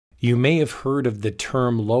You may have heard of the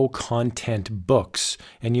term low content books,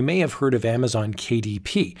 and you may have heard of Amazon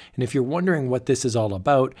KDP. And if you're wondering what this is all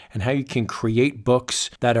about and how you can create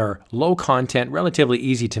books that are low content, relatively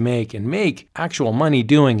easy to make, and make actual money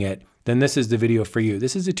doing it, then this is the video for you.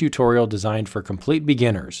 This is a tutorial designed for complete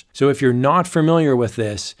beginners. So if you're not familiar with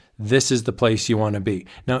this is the place you want to be.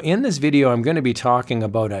 Now in this video, I'm going to be talking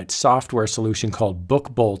about a software solution called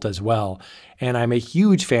BOOKBOLT as well. And I'm a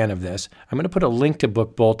huge fan of this. I'm going to put a link to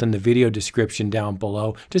BOOKBOLT in the video description down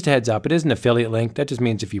below. Just a heads up, it is an affiliate link. That just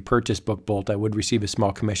means if you purchase BOOKBOLT, I would receive a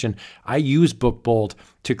small commission. I use BOOKBOLT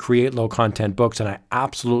to create low content books and I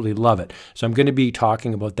absolutely love it. So I'm going to be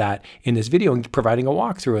talking about that in this video and providing a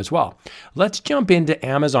walkthrough as well. Let's jump into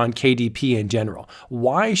Amazon KDP in general.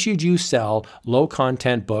 Why should you sell low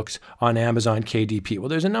content books on Amazon KDP? Well,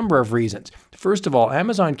 there's a number of reasons. First of all,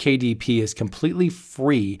 Amazon KDP is completely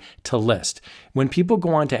free to list. When people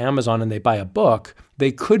go onto Amazon and they buy a book,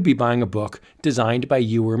 they could be buying a book designed by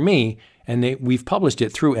you or me, and we've published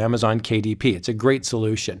it through Amazon KDP. It's a great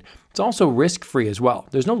solution. It's also risk-free as well.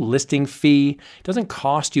 There's no listing fee. It doesn't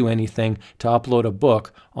cost you anything to upload a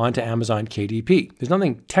book onto Amazon KDP. There's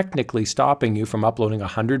nothing technically stopping you from uploading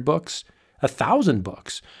 100 books, 1,000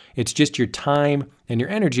 books. It's just your time and your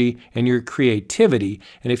energy and your creativity.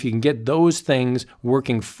 And if you can get those things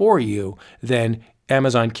working for you, then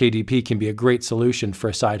Amazon KDP can be a great solution for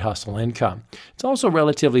a side hustle income. It's also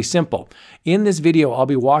relatively simple. In this video, I'll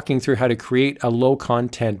be walking through how to create a low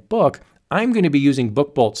content book. I'm going to be using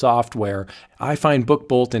BOOKBOLT software. I find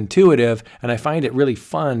BOOKBOLT intuitive and I find it really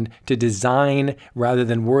fun to design rather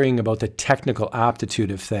than worrying about the technical aptitude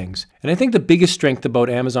of things. And I think the biggest strength about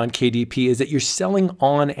Amazon KDP is that you're selling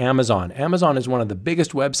on Amazon. Amazon is one of the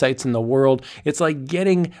biggest websites in the world. It's like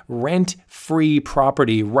getting rent-free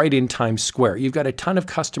property right in Times Square. You've got a ton of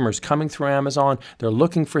customers coming through Amazon. They're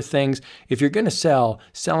looking for things. If you're going to sell,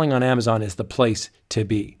 selling on Amazon is the place to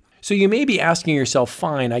be. So you may be asking yourself,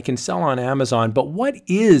 fine, I can sell on Amazon, but what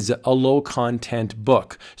is a low content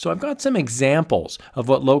book? So I've got some examples of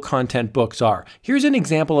what low content books are. Here's an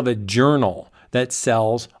example of a journal that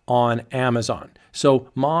sells on Amazon.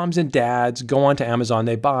 So moms and dads go onto Amazon,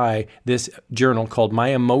 they buy this journal called My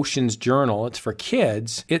Emotions Journal. It's for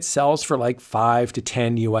kids. It sells for like $5 to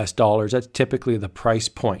 $10 US. That's typically the price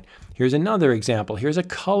point. Here's another example. Here's a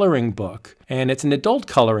coloring book, and it's an adult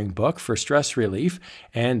coloring book for stress relief,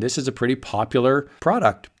 and this is a pretty popular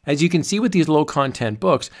product. As you can see with these low content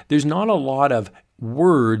books, there's not a lot of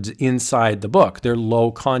words inside the book. They're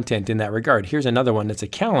low content in that regard. Here's another one. It's a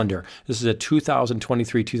calendar. This is a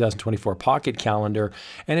 2023-2024 pocket calendar,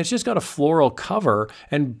 and it's just got a floral cover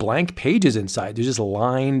and blank pages inside. There's just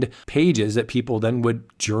lined pages that people then would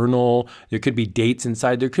journal. There could be dates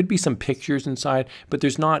inside. There could be some pictures inside, but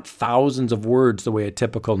there's not thousands of words the way a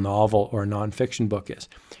typical novel or nonfiction book is.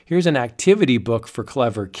 Here's an activity book for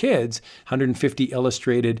clever kids, 150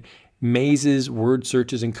 illustrated mazes, word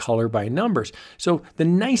searches, and color by numbers. So the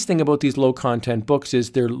nice thing about these low content books is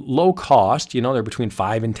they're low cost. You know, they're between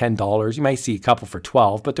 $5 and $10. You might see a couple for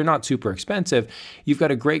 $12, but they're not super expensive. You've got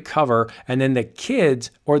a great cover, and then the kids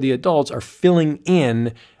or the adults are filling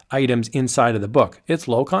in items inside of the book. It's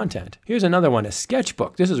low content. Here's another one, a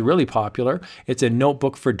sketchbook. This is really popular. It's a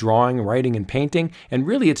notebook for drawing, writing, and painting, and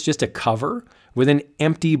really it's just a cover with an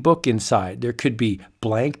empty book inside. There could be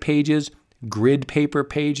blank pages, grid paper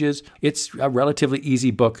pages. It's a relatively easy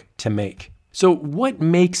book to make. So what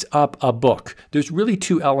makes up a book? There's really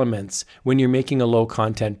two elements when you're making a low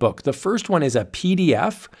content book. The first one is a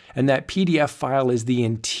PDF, and that PDF file is the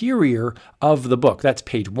interior of the book. That's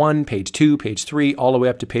page 1, page 2, page 3, all the way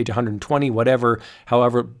up to page 120,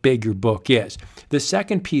 however big your book is. The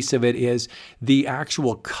second piece of it is the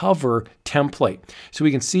actual cover template. So we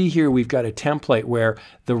can see here we've got a template where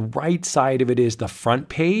the right side of it is the front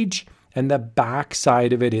page, and the back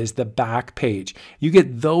side of it is the back page. You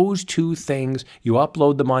get those two things, you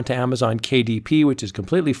upload them onto Amazon KDP, which is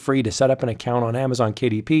completely free to set up an account on Amazon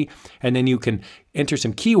KDP, and then you can enter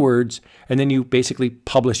some keywords, and then you basically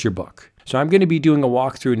publish your book. So I'm going to be doing a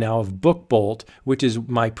walkthrough now of BOOKBOLT, which is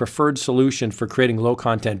my preferred solution for creating low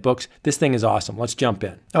content books. This thing is awesome. Let's jump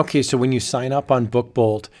in. Okay, so when you sign up on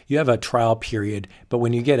BOOKBOLT, you have a trial period, but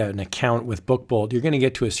when you get an account with BOOKBOLT, you're going to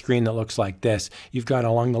get to a screen that looks like this. You've got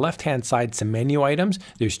along the left-hand side some menu items.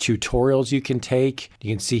 There's tutorials you can take.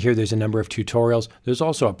 You can see here there's a number of tutorials. There's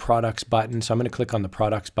also a products button, so I'm going to click on the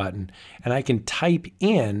products button, and I can type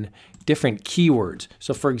in different keywords.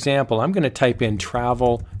 So for example, I'm going to type in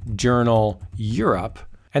travel journal Europe,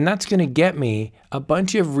 and that's going to get me a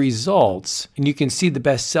bunch of results. And you can see the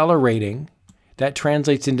bestseller rating. That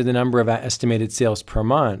translates into the number of estimated sales per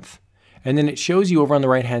month. And then it shows you over on the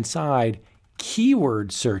right-hand side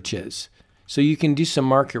keyword searches. So you can do some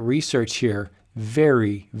market research here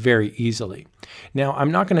very, very easily. Now, I'm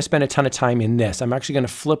not going to spend a ton of time in this. I'm actually going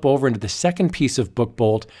to flip over into the second piece of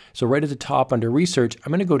BOOKBOLT. So right at the top under Research,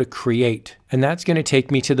 I'm going to go to Create, and that's going to take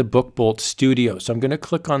me to the BOOKBOLT Studio. So I'm going to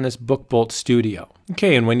click on this BOOKBOLT Studio.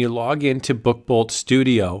 Okay, and when you log into BOOKBOLT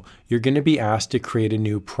Studio, you're going to be asked to create a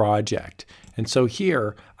new project. And so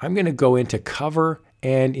here, I'm going to go into Cover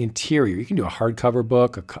and Interior. You can do a hardcover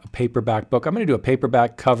book, a paperback book. I'm going to do a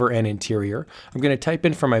paperback, cover, and interior. I'm going to type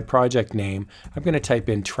in for my project name, I'm going to type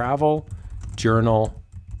in Travel Journal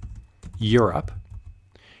Europe.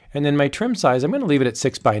 And then my trim size, I'm going to leave it at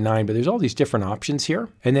 6x9, but there's all these different options here.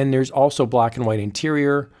 And then there's also black and white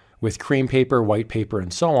interior with cream paper, white paper,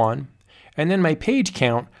 and so on. And then my page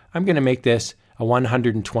count, I'm going to make this a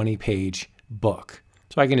 120 page book.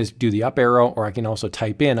 So I can just do the up arrow, or I can also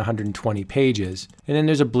type in 120 pages. And then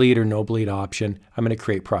there's a bleed or no bleed option. I'm going to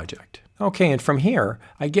create project. Okay, and from here,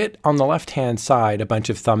 I get on the left-hand side a bunch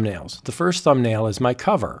of thumbnails. The first thumbnail is my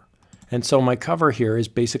cover. And so my cover here is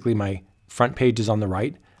basically my front pages on the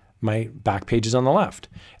right, my back pages on the left.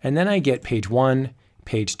 And then I get page 1,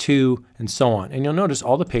 page 2, and so on. And you'll notice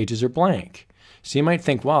all the pages are blank. So you might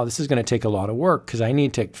think, wow, this is going to take a lot of work because I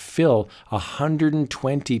need to fill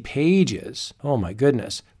 120 pages. Oh my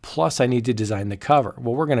goodness. Plus I need to design the cover.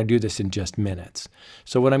 Well, we're going to do this in just minutes.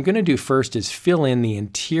 So what I'm going to do first is fill in the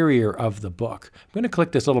interior of the book. I'm going to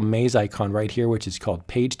click this little maze icon right here, which is called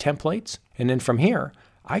Page Templates. And then from here,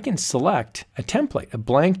 I can select a template, a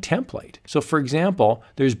blank template. So for example,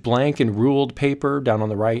 there's blank and ruled paper down on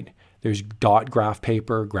the right. There's dot graph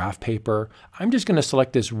paper, graph paper. I'm just going to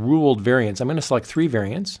select this ruled variants. I'm going to select 3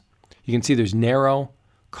 variants. You can see there's narrow,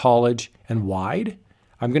 college, and wide.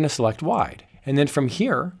 I'm going to select wide. And then from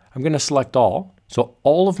here, I'm going to select all. So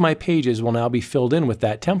all of my pages will now be filled in with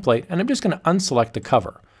that template, and I'm just going to unselect the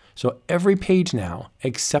cover. So every page now,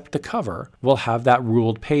 except the cover, will have that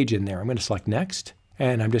ruled page in there. I'm going to select next,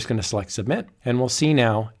 and I'm just going to select submit. And we'll see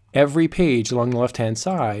now every page along the left-hand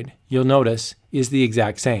side, you'll notice, is the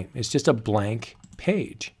exact same. It's just a blank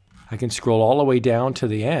page. I can scroll all the way down to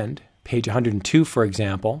the end, page 102, for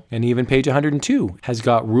example, and even page 102 has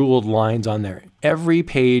got ruled lines on there. Every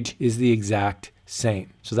page is the exact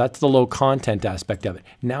same. So that's the low content aspect of it.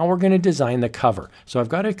 Now we're going to design the cover. So I've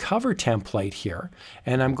got a cover template here,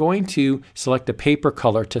 and I'm going to select a paper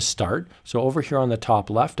color to start. So over here on the top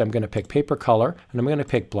left, I'm going to pick paper color, and I'm going to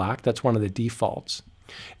pick black. That's one of the defaults.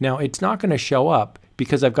 Now it's not going to show up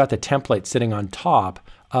because I've got the template sitting on top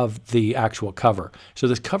of the actual cover. So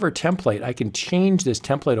this cover template, I can change this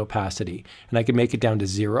template opacity, and I can make it down to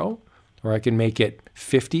 0, or I can make it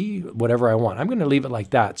 50, whatever I want. I'm going to leave it like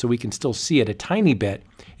that so we can still see it a tiny bit.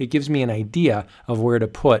 It gives me an idea of where to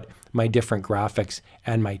put my different graphics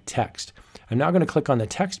and my text. I'm now going to click on the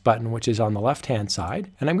text button, which is on the left-hand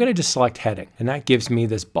side, and I'm going to just select heading. And that gives me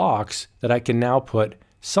this box that I can now put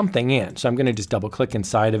something in. So I'm going to just double click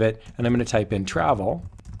inside of it, and I'm going to type in travel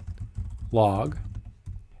log,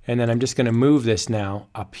 and then I'm just going to move this now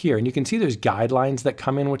up here. And you can see there's guidelines that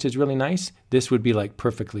come in, which is really nice. This would be like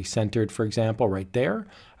perfectly centered, for example, right there.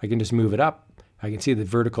 I can just move it up. I can see the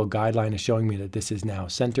vertical guideline is showing me that this is now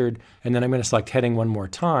centered. And then I'm going to select heading one more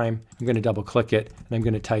time. I'm going to double click it, and I'm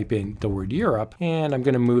going to type in the word Europe, and I'm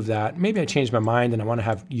going to move that. Maybe I changed my mind and I want to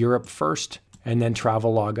have Europe first and then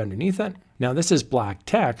travel log underneath it. Now this is black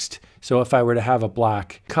text, so if I were to have a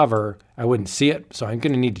black cover, I wouldn't see it, so I'm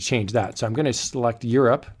going to need to change that. So I'm going to select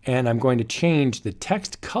Europe, and I'm going to change the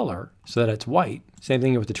text color so that it's white. Same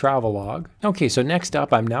thing with the travel log. Okay, so next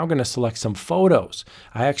up, I'm now going to select some photos.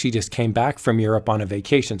 I actually just came back from Europe on a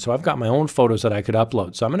vacation, so I've got my own photos that I could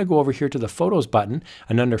upload. So I'm going to go over here to the Photos button,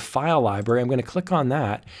 and under File Library, I'm going to click on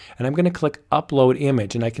that, and I'm going to click Upload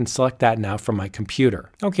Image, and I can select that now from my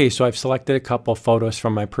computer. Okay, so I've selected a couple photos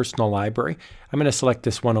from my personal library. I'm going to select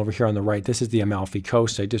this one over here on the right. This is the Amalfi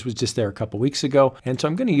Coast. I was just there a couple weeks ago, and so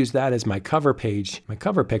I'm going to use that as my cover page, my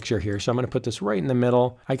cover picture here. So I'm going to put this right in the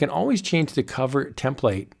middle. I can always change the cover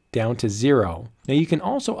template down to 0. Now you can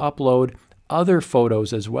also upload other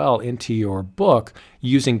photos as well into your book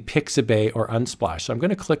using Pixabay or Unsplash. So I'm going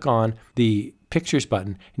to click on the Pictures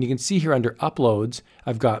button, and you can see here under Uploads,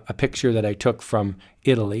 I've got a picture that I took from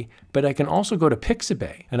Italy, but I can also go to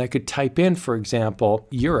Pixabay, and I could type in, for example,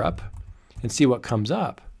 Europe, and see what comes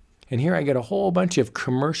up. And here I get a whole bunch of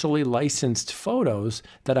commercially licensed photos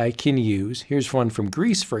that I can use. Here's one from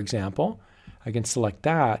Greece, for example. I can select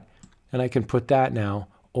that, and I can put that now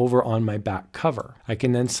over on my back cover. I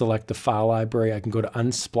can then select the file library. I can go to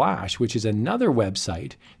Unsplash, which is another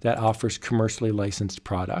website that offers commercially licensed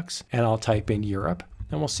products, and I'll type in Europe,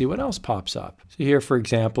 and we'll see what else pops up. So here, for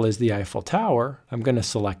example, is the Eiffel Tower. I'm going to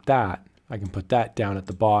select that. I can put that down at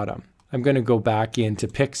the bottom. I'm going to go back into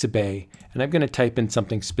Pixabay and I'm going to type in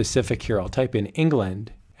something specific here. I'll type in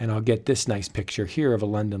England and I'll get this nice picture here of a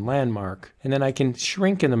London landmark. And then I can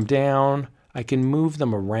shrink them down. I can move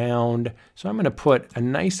them around. So I'm going to put a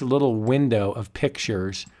nice little window of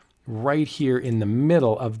pictures right here in the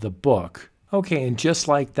middle of the book. Okay, and just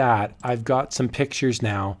like that, I've got some pictures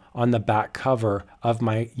now on the back cover of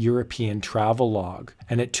my European travel log.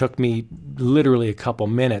 And it took me literally a couple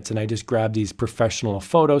minutes, and I just grabbed these professional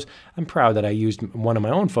photos. I'm proud that I used one of my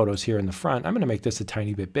own photos here in the front. I'm going to make this a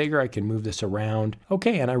tiny bit bigger. I can move this around.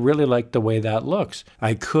 Okay, and I really like the way that looks.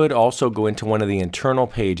 I could also go into one of the internal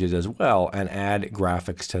pages as well and add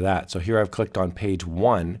graphics to that. So here I've clicked on page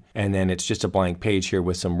 1, and then it's just a blank page here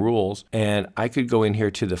with some rules. And I could go in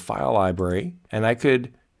here to the file library, and I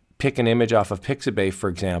could pick an image off of Pixabay, for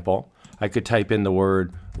example. I could type in the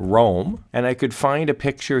word Rome, and I could find a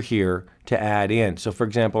picture here to add in. So for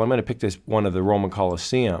example, I'm going to pick this one of the Roman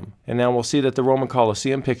Colosseum. And now we'll see that the Roman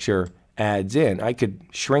Colosseum picture adds in. I could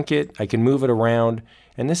shrink it, I can move it around,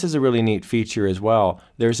 and this is a really neat feature as well.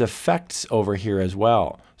 There's effects over here as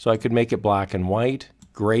well. So I could make it black and white,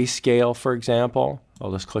 grayscale, for example.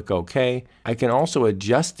 I'll just click OK. I can also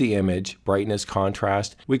adjust the image, brightness,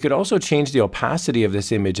 contrast. We could also change the opacity of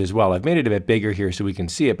this image as well. I've made it a bit bigger here so we can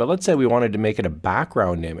see it, but let's say we wanted to make it a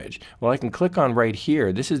background image. Well, I can click on right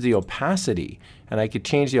here. This is the opacity, and I could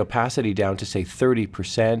change the opacity down to say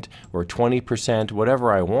 30% or 20%,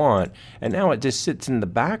 whatever I want, and now it just sits in the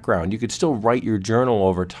background. You could still write your journal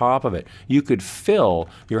over top of it. You could fill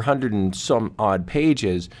your 100 and some odd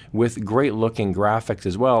pages with great looking graphics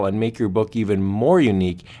as well and make your book even more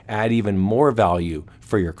unique, add even more value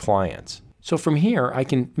for your clients. So from here, I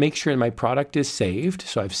can make sure my product is saved.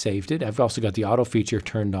 So I've saved it. I've also got the auto feature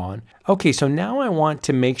turned on. Okay, so now I want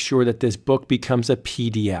to make sure that this book becomes a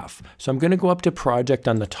PDF. So I'm going to go up to project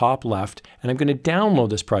on the top left, and I'm going to download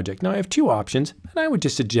this project. Now I have two options, and I would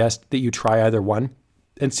just suggest that you try either one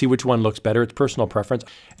and see which one looks better. It's personal preference.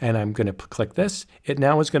 And I'm going to click this. It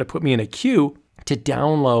now is going to put me in a queue to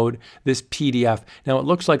download this PDF. Now it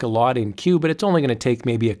looks like a lot in queue, but it's only going to take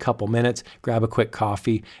maybe a couple minutes. Grab a quick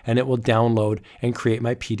coffee and it will download and create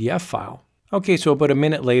my PDF file. Okay, so about a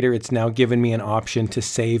minute later, it's now given me an option to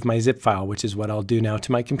save my zip file, which is what I'll do now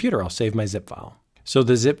to my computer. I'll save my zip file. So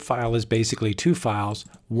the zip file is basically two files.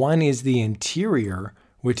 One is the interior,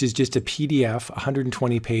 which is just a PDF,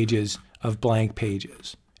 120 pages of blank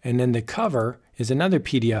pages. And then the cover is another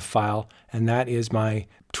PDF file, and that is my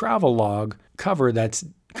travel log cover that's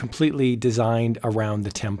completely designed around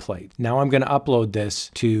the template. Now I'm going to upload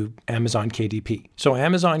this to Amazon KDP. So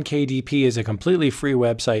Amazon KDP is a completely free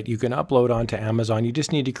website you can upload onto Amazon. You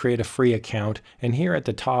just need to create a free account. And here at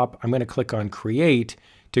the top, I'm going to click on Create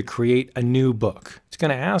to create a new book. It's going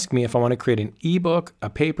to ask me if I want to create an ebook, a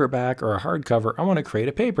paperback, or a hardcover. I want to create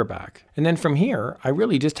a paperback. And then from here, I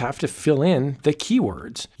really just have to fill in the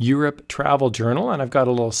keywords. Europe Travel Journal, and I've got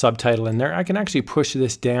a little subtitle in there. I can actually push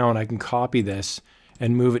this down. I can copy this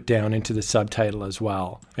and move it down into the subtitle as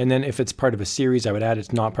well. And then if it's part of a series, I would add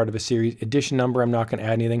it's not part of a series. Edition number, I'm not going to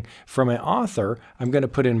add anything. For my author, I'm going to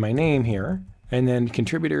put in my name here. And then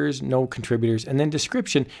contributors, no contributors, and then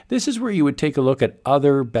description. This is where you would take a look at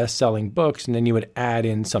other best-selling books, and then you would add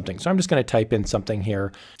in something. So I'm just going to type in something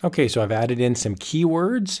here. Okay, so I've added in some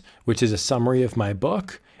keywords, which is a summary of my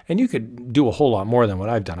book. And you could do a whole lot more than what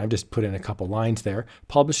I've done. I've just put in a couple lines there.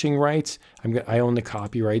 Publishing rights, I own the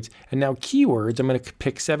copyrights. And now keywords, I'm going to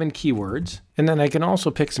pick 7 keywords. And then I can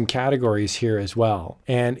also pick some categories here as well.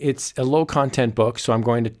 And it's a low content book, so I'm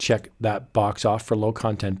going to check that box off for low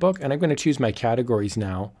content book. And I'm going to choose my categories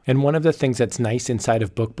now. And one of the things that's nice inside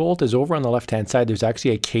of BOOKBOLT is over on the left-hand side, there's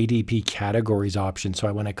actually a KDP categories option.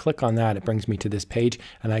 So when I click on that, it brings me to this page,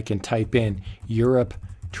 and I can type in Europe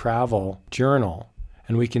Travel Journal.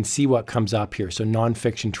 And we can see what comes up here. So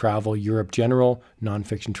nonfiction travel, Europe general,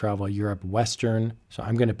 nonfiction travel, Europe Western. So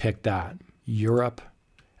I'm going to pick that, Europe,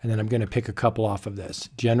 and then I'm going to pick a couple off of this,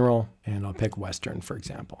 general, and I'll pick Western, for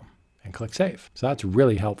example, and click save. So that's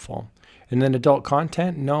really helpful. And then adult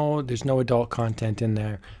content, no, there's no adult content in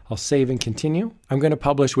there. I'll save and continue. I'm going to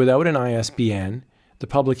publish without an ISBN. The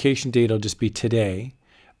publication date will just be today.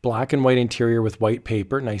 Black and white interior with white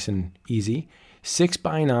paper, nice and easy.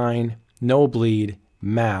 6x9, no bleed,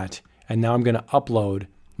 matte, and now I'm going to upload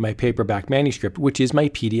my paperback manuscript, which is my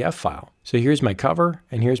PDF file. So here's my cover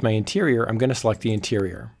and here's my interior. I'm going to select the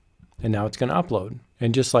interior, and now it's going to upload.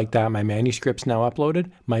 And just like that, my manuscript's now uploaded.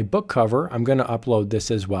 My book cover, I'm going to upload this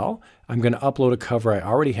as well. I'm going to upload a cover I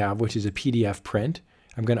already have, which is a PDF print.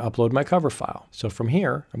 I'm going to upload my cover file. So from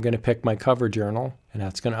here, I'm going to pick my cover journal, and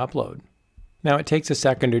that's going to upload. Now it takes a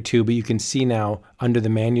second or two, but you can see now under the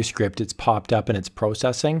manuscript it's popped up and it's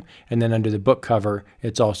processing, and then under the book cover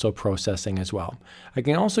it's also processing as well. I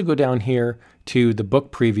can also go down here to the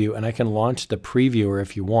book preview and I can launch the previewer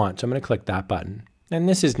if you want. So I'm going to click that button. And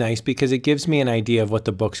this is nice because it gives me an idea of what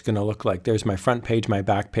the book's going to look like. There's my front page, my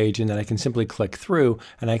back page, and then I can simply click through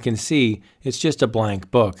and I can see it's just a blank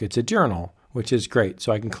book. It's a journal, which is great.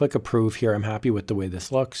 So I can click approve here. I'm happy with the way this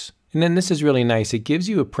looks. And then this is really nice. It gives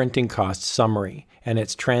you a printing cost summary and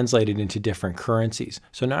it's translated into different currencies.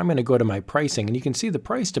 So now I'm going to go to my pricing and you can see the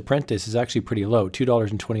price to print this is actually pretty low,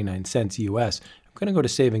 $2.29 US. I'm going to go to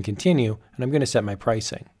save and continue and I'm going to set my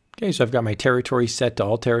pricing. Okay, so I've got my territory set to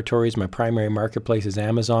all territories. My primary marketplace is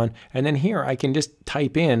Amazon. And then here I can just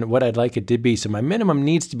type in what I'd like it to be. So my minimum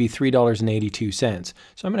needs to be $3.82. So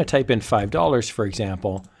I'm going to type in $5, for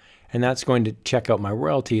example. And that's going to check out my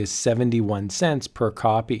royalty is 71 cents per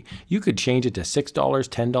copy. You could change it to $6,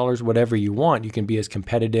 $10, whatever you want. You can be as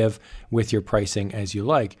competitive with your pricing as you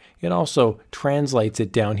like. It also translates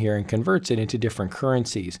it down here and converts it into different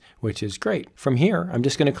currencies, which is great. From here, I'm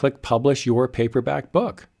just going to click Publish Your Paperback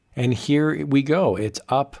Book. And here we go. It's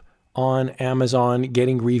up on Amazon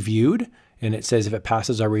getting reviewed. And it says if it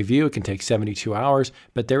passes our review, it can take 72 hours.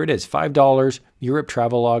 But there it is, $5, Europe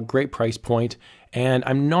Travelogue, great price point. And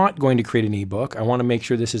I'm not going to create an ebook. I want to make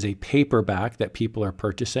sure this is a paperback that people are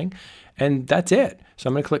purchasing. And that's it. So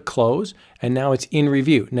I'm going to click close. And now it's in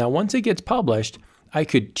review. Now, once it gets published, I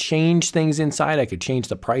could change things inside. I could change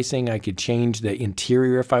the pricing. I could change the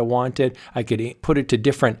interior if I wanted. I could put it to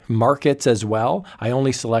different markets as well. I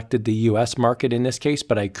only selected the US market in this case,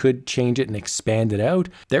 but I could change it and expand it out.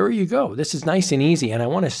 There you go. This is nice and easy. And I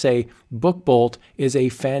want to say BOOKBOLT is a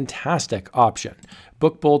fantastic option.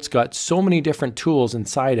 BOOKBOLT's got so many different tools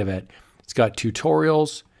inside of it. It's got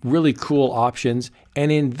tutorials, really cool options. And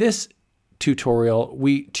in this tutorial,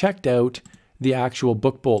 we checked out the actual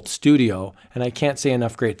BOOKBOLT studio, and I can't say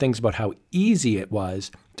enough great things about how easy it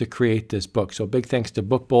was to create this book. So big thanks to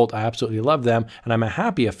BOOKBOLT. I absolutely love them, and I'm a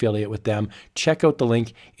happy affiliate with them. Check out the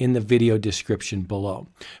link in the video description below.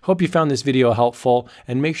 Hope you found this video helpful,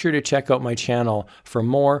 and make sure to check out my channel for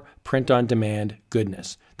more print-on-demand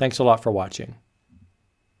goodness. Thanks a lot for watching.